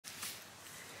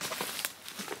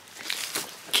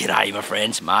G'day my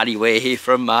friends, Marty Ware here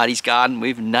from Marty's Garden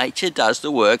with Nature Does the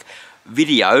Work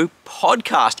video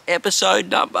podcast episode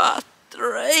number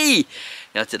 3.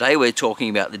 Now today we're talking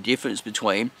about the difference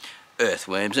between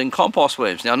earthworms and compost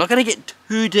worms. Now I'm not going to get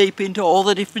too deep into all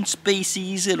the different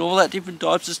species and all that different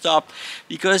types of stuff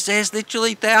because there's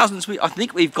literally thousands. I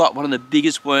think we've got one of the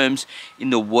biggest worms in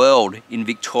the world in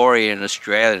Victoria and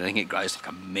Australia. I think it grows like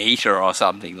a metre or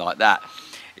something like that.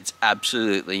 It's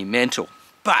absolutely mental.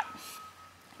 But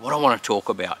what I want to talk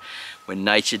about when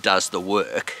nature does the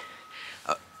work,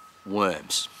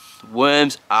 worms.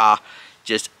 Worms are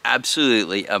just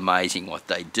absolutely amazing what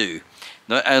they do.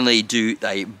 Not only do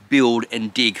they build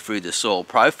and dig through the soil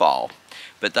profile,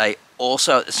 but they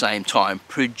also at the same time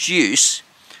produce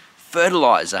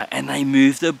fertilizer, and they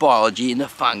move the biology and the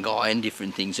fungi and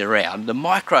different things around, the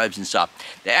microbes and stuff.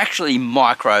 They're actually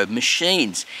microbe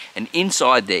machines, and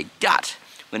inside their gut,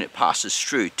 when it passes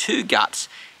through 2 guts,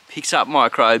 picks up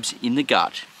microbes in the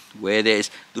gut where there's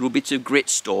little bits of grit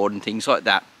stored and things like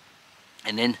that,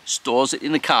 and then stores it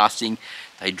in the casting.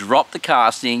 They drop the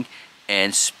casting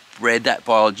and spread that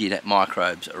biology, that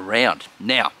microbes around.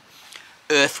 Now,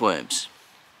 earthworms,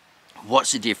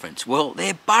 what's the difference? Well,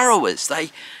 they're burrowers. They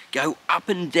go up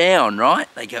and down, right?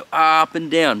 They go up and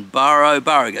down, burrow,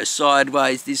 go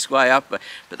sideways, this way, up,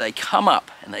 but they come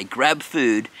up and they grab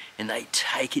food and they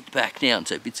take it back down.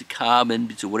 So bits of carbon,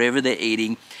 bits of whatever they're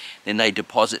eating, then they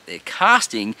deposit their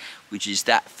casting, which is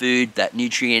that food, that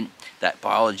nutrient, that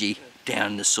biology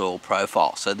down in the soil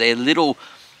profile. So they're little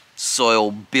soil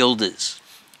builders,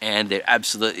 and they're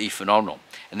absolutely phenomenal.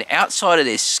 And the outside of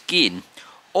their skin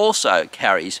also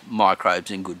carries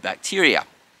microbes and good bacteria.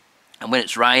 And when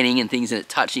it's raining and things and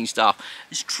it's touching stuff,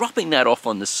 it's dropping that off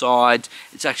on the sides.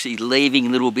 It's actually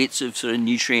leaving little bits of sort of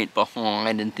nutrient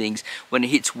behind and things. When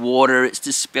it hits water, it's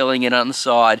dispelling it on the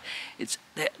side.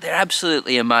 They're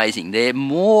absolutely amazing. They're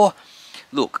more,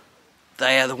 look,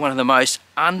 they are one of the most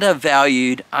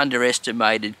undervalued,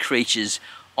 underestimated creatures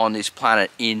on this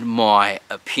planet, in my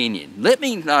opinion. Let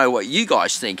me know what you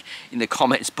guys think in the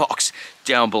comments box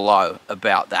down below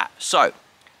about that. So,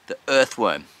 the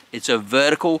earthworm, it's a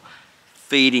vertical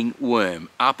feeding worm,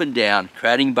 up and down,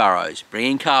 creating burrows,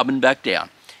 bringing carbon back down,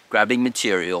 grabbing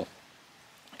material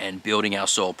and building our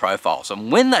soil profiles.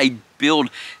 And when they build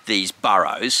these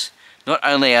burrows, not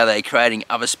only are they creating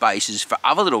other spaces for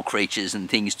other little creatures and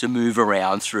things to move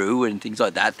around through and things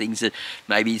like that, things that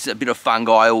maybe a bit of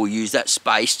fungi will use that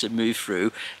space to move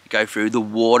through, go through, the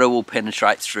water will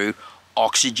penetrate through,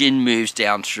 oxygen moves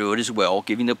down through it as well,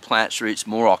 giving the plant's roots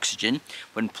more oxygen.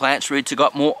 When plant's roots have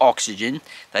got more oxygen,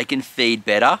 they can feed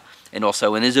better. And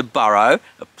also when there's a burrow,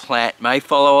 a plant may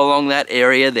follow along that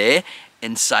area there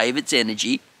and save its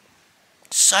energy.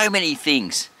 So many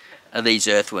things are these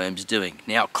earthworms doing.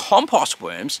 Now, compost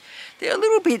worms, they're a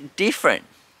little bit different.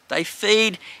 They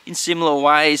feed in similar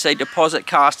ways, they deposit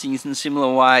castings in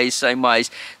similar ways, same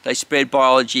ways. They spread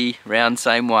biology around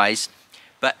same ways,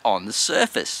 but on the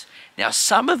surface. Now,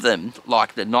 some of them,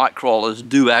 like the night crawlers,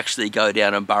 do actually go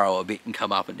down and burrow a bit and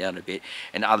come up and down a bit.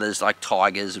 And others, like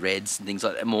tigers, reds, and things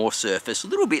like that, more surface. A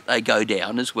little bit they go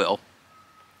down as well.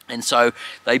 And so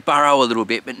they burrow a little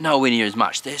bit, but nowhere near as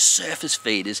much. They're surface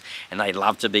feeders, and they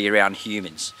love to be around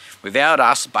humans. Without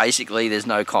us, basically, there's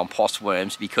no compost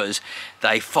worms because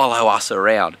they follow us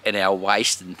around and our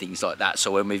waste and things like that.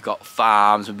 So when we've got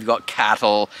farms, when we've got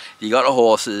cattle, you've got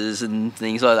horses and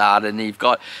things like that, and you've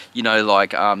got, you know,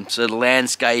 like sort of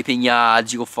landscaping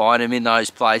yards, you'll find them in those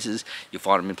places. You'll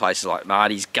find them in places like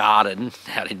Marty's Garden,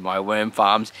 out in my worm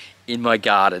farms, in my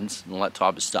gardens, and all that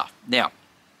type of stuff. Now,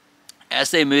 as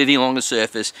they're moving along the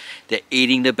surface, they're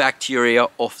eating the bacteria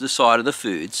off the side of the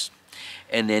foods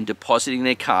and then depositing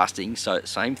their casting. So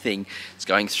same thing, it's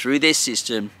going through their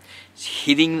system, it's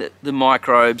hitting the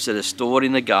microbes that are stored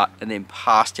in the gut and then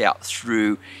passed out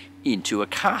through into a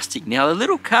casting. Now the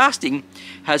little casting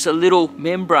has a little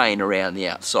membrane around the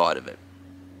outside of it.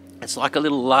 It's like a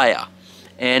little layer,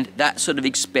 and that sort of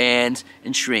expands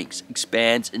and shrinks,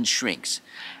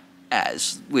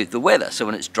 as with the weather. So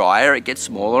when it's drier, it gets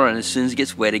smaller, and as soon as it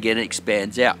gets wet again, it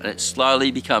expands out, and it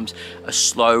slowly becomes a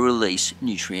slow release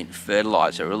nutrient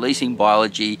fertilizer, releasing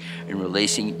biology and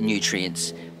releasing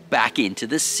nutrients back into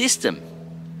the system.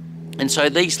 And so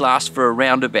these last for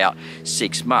around about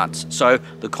 6 months. So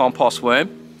the compost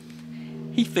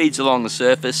worm, he feeds along the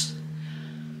surface.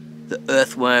 The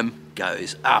earthworm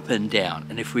goes up and down.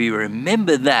 And if we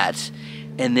remember that,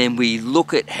 and then we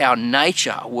look at how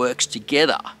nature works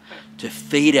together to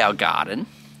feed our garden,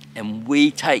 and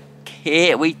we take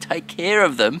care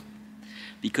of them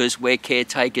because we're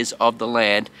caretakers of the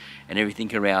land and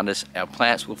everything around us, our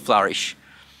plants will flourish,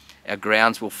 our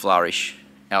grounds will flourish,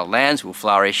 our lands will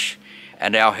flourish,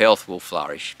 and our health will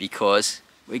flourish because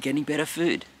we're getting better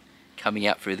food coming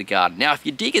out through the garden. Now, if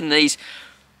you're digging these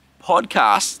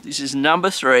podcasts, this is number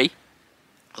 3.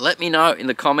 Let me know in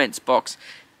the comments box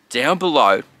down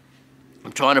below.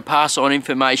 I'm trying to pass on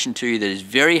information to you that is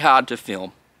very hard to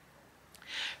film,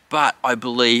 but I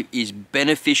believe is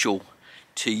beneficial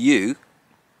to you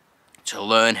to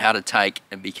learn how to take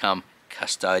and become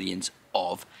custodians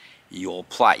of your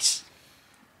place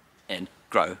and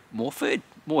grow more food,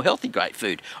 more healthy, great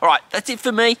food. All right, that's it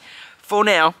for me for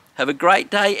now. Have a great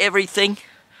day, everything,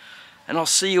 and I'll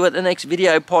see you at the next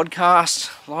video podcast,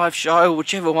 live show,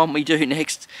 whichever one we do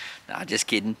next. Nah, just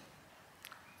kidding.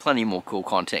 Plenty more cool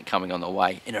content coming on the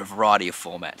way in a variety of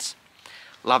formats.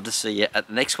 Love to see you at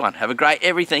the next one. Have a great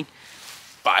everything.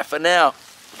 Bye for now.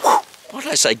 Why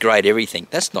did I say great everything?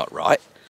 That's not right.